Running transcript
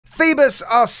Phoebus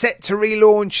are set to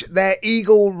relaunch their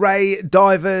Eagle Ray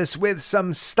divers with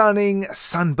some stunning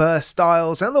sunburst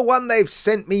styles, and the one they've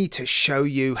sent me to show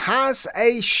you has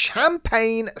a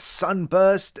champagne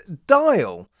sunburst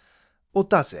dial. Or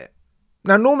does it?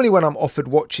 Now, normally when I'm offered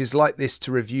watches like this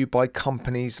to review by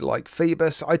companies like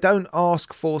Phoebus, I don't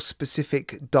ask for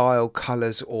specific dial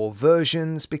colours or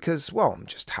versions because, well, I'm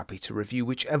just happy to review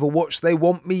whichever watch they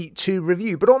want me to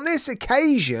review. But on this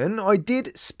occasion, I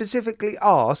did specifically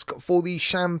ask for the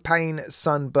champagne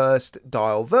sunburst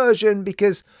dial version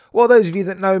because, well, those of you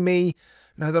that know me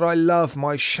know that I love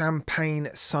my champagne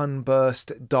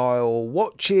sunburst dial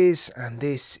watches, and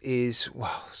this is,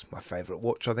 well, it's my favourite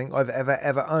watch I think I've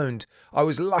ever owned. I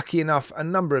was lucky enough a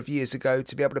number of years ago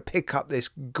to be able to pick up this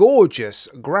gorgeous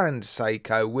Grand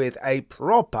Seiko with a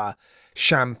proper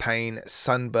champagne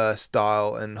sunburst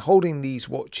dial, and holding these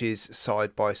watches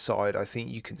side by side, I think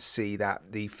you can see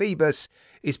that the Phoebus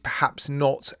is perhaps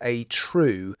not a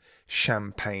true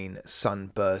champagne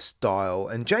sunburst dial.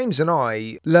 And James and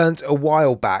I learnt a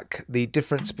while back the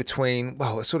difference between,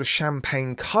 well, a sort of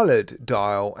champagne coloured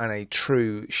dial and a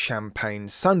true champagne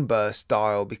sunburst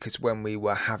dial, because when we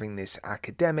were having this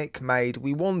academic made,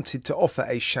 we wanted to offer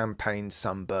a champagne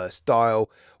sunburst dial.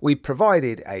 We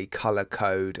provided a colour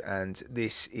code, and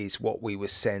this is what we were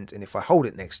sent. And if I hold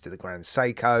it next to the Grand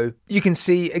Seiko, you can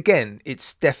see again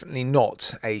it's definitely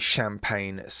not a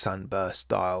champagne sunburst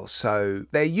dial. So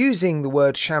they're using the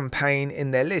word champagne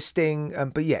in their listing,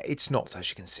 but yeah, it's not, as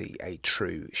you can see, a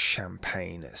true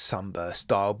champagne sunburst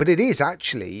dial, but it is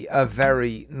actually a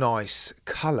very nice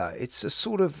colour. It's a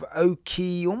sort of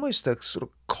oaky, almost a sort of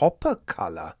copper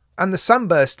colour. And the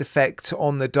sunburst effect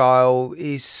on the dial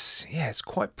is, yeah, it's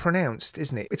quite pronounced,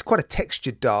 isn't it? It's quite a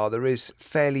textured dial. There is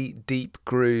fairly deep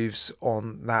grooves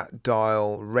on that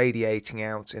dial radiating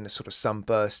out in a sort of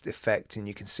sunburst effect, and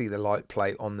you can see the light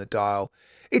plate on the dial.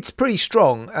 It's pretty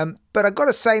strong, but I've got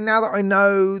to say, now that I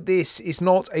know this is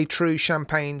not a true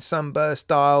champagne sunburst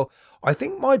dial, I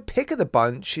think my pick of the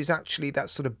bunch is actually that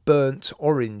sort of burnt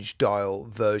orange dial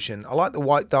version. I like the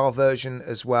white dial version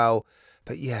as well,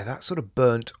 but yeah, that sort of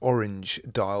burnt orange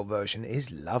dial version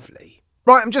is lovely.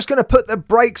 Right, I'm just going to put the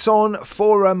brakes on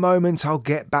for a moment. I'll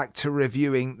get back to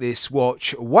reviewing this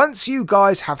watch once you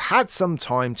guys have had some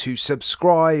time to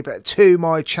subscribe to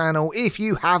my channel. If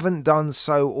you haven't done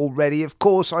so already, of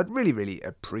course, I'd really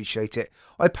appreciate it.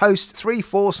 I post 3,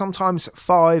 4, sometimes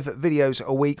 5 videos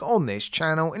a week on this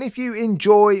channel, and if you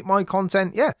enjoy my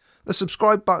content, yeah, the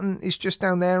subscribe button is just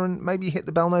down there, and maybe hit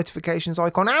the bell notifications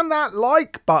icon and that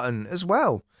like button as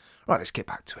well. Right, let's get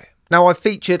back to it. Now, I've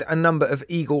featured a number of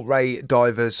Eagle Ray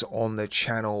divers on the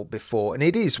channel before, and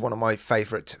it is one of my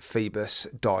favourite Phoebus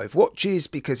dive watches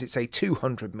because it's a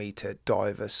 200-metre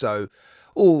diver. So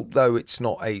although it's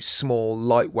not a small,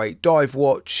 lightweight dive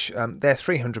watch, their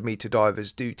 300-metre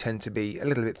divers do tend to be a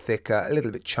little bit thicker, a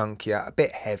little bit chunkier, a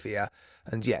bit heavier.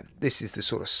 And yeah, this is the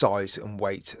sort of size and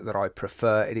weight that I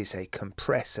prefer. It is a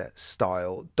compressor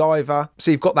style diver. So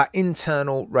you've got that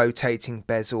internal rotating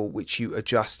bezel, which you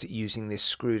adjust using this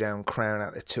screw down crown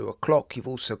at the 2 o'clock. You've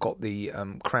also got the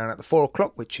crown at the 4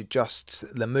 o'clock, which adjusts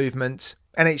the movement.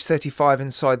 NH35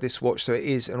 inside this watch, so it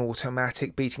is an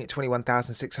automatic, beating at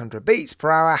 21,600 beats per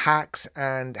hour, hacks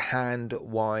and hand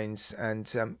winds.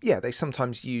 And yeah, they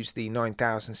sometimes use the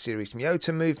 9000 series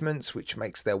Miyota movements, which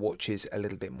makes their watches a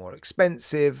little bit more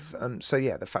expensive. So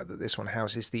yeah, the fact that this one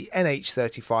houses the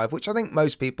NH35, which I think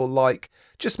most people like,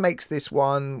 just makes this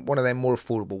one of their more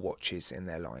affordable watches in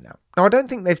their lineup. Now, I don't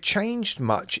think they've changed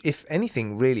much, if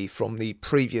anything, really, from the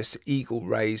previous Eagle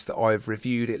Rays that I've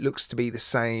reviewed. It looks to be the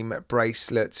same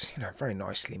bracelet, you know, very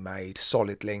nicely made,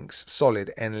 solid links,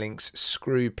 solid end links,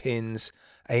 screw pins,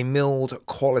 a milled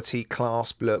quality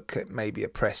clasp look, maybe a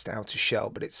pressed outer shell,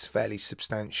 but it's fairly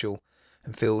substantial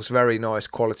and feels very nice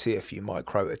quality. A few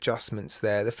micro adjustments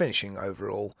there. The finishing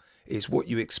overall is what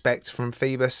you expect from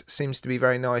Phoebus, seems to be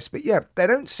very nice. But yeah, they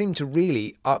don't seem to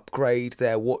really upgrade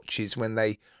their watches when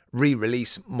they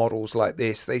re-release models like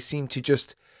this. They seem to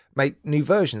just make new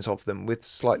versions of them with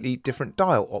slightly different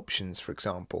dial options, for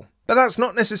example. But that's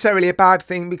not necessarily a bad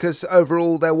thing, because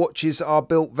overall their watches are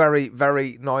built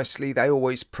very nicely. They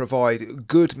always provide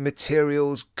good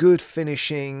materials, good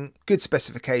finishing, good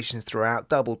specifications throughout.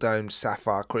 Double domed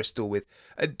sapphire crystal with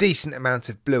a decent amount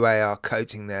of blue AR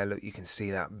coating there. Look, you can see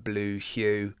that blue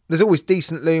hue. There's always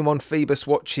decent lume on Phoebus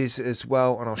watches as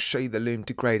well, and I'll show you the lume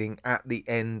degrading at the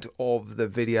end of the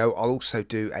video. I'll also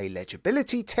do a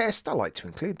legibility test. I like to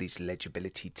include these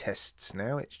legibility tests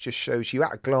now. It just shows you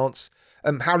at a glance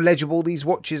how legible these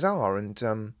watches are.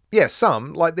 And yeah,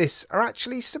 some, like this, are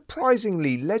actually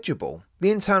surprisingly legible.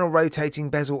 The internal rotating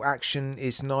bezel action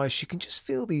is nice. You can just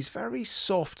feel these very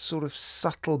soft, sort of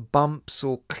subtle bumps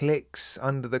or clicks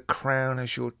under the crown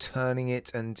as you're turning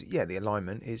it. And yeah, the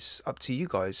alignment is up to you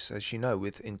guys, as you know,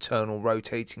 with internal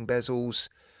rotating bezels.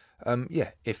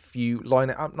 Yeah, if you line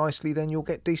it up nicely, then you'll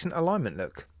get decent alignment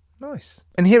look. Nice.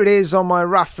 And here it is on my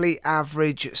roughly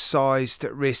average sized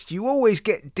wrist. You always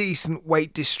get decent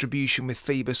weight distribution with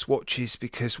Phoebus watches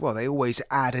because, well, they always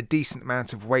add a decent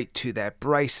amount of weight to their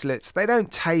bracelets. They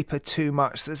don't taper too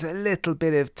much. There's a little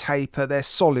bit of taper. They're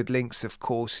solid links, of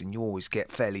course, and you always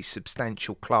get fairly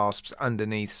substantial clasps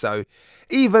underneath. So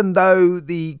even though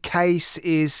the case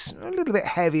is a little bit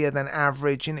heavier than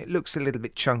average and it looks a little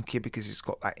bit chunkier because it's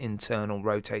got that internal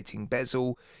rotating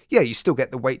bezel, yeah, you still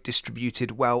get the weight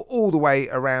distributed well all the way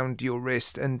around your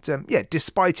wrist. And yeah,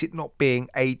 despite it not being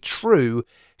a true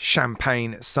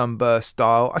champagne sunburst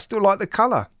dial, I still like the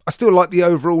colour. I still like the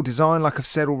overall design. Like I've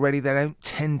said already, they don't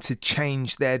tend to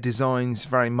change their designs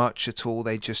very much at all.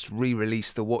 They just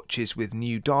re-release the watches with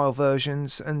new dial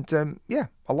versions. And yeah,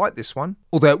 I like this one.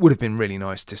 Although it would have been really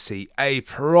nice to see a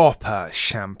proper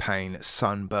champagne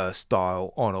sunburst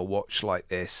dial on a watch like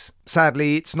this.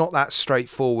 Sadly, it's not that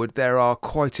straightforward. There are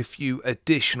quite a few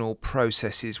additional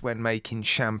processes when making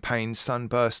champagne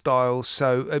sunburst dials.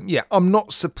 So yeah, I'm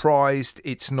not surprised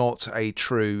it's not a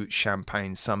true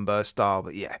champagne sunburst dial,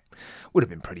 but yeah, would have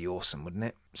been pretty awesome, wouldn't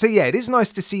it? So yeah, it is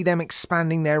nice to see them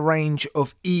expanding their range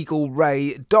of Eagle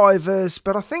Ray divers,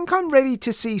 but I think I'm ready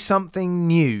to see something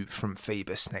new from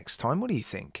Phoebus next time. What do you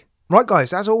think? Right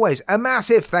guys, as always, a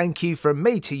massive thank you from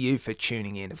me to you for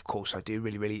tuning in. Of course, I do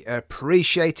really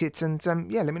appreciate it. And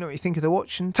yeah, let me know what you think of the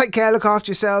watch. And take care, look after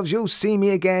yourselves. You'll see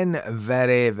me again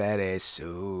very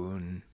soon.